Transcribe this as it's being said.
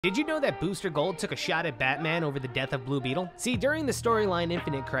Did you know that Booster Gold took a shot at Batman over the Death of Blue Beetle? See, during the storyline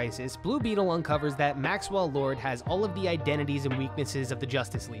Infinite Crisis, Blue Beetle uncovers that Maxwell Lord has all of the identities and weaknesses of the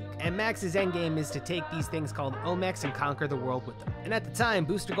Justice League, and Max's endgame is to take these things called Omex and conquer the world with them. And at the time,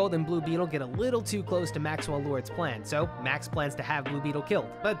 Booster Gold and Blue Beetle get a little too close to Maxwell Lord's plan, so Max plans to have Blue Beetle killed.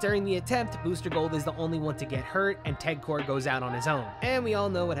 But during the attempt, Booster Gold is the only one to get hurt, and Ted Kord goes out on his own. And we all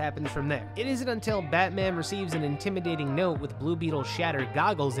know what happens from there. It isn't until Batman receives an intimidating note with Blue Beetle's shattered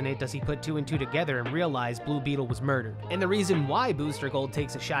goggles in it does he put two and two together and realize Blue Beetle was murdered. And the reason why Booster Gold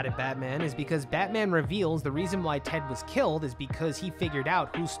takes a shot at Batman is because Batman reveals the reason why Ted was killed is because he figured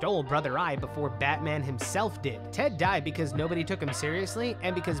out who stole Brother Eye before Batman himself did. Ted died because nobody took him seriously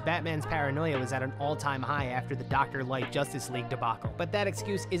and because Batman's paranoia was at an all-time high after the Dr. Light Justice League debacle. But that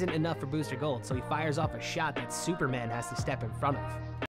excuse isn't enough for Booster Gold, so he fires off a shot that Superman has to step in front of.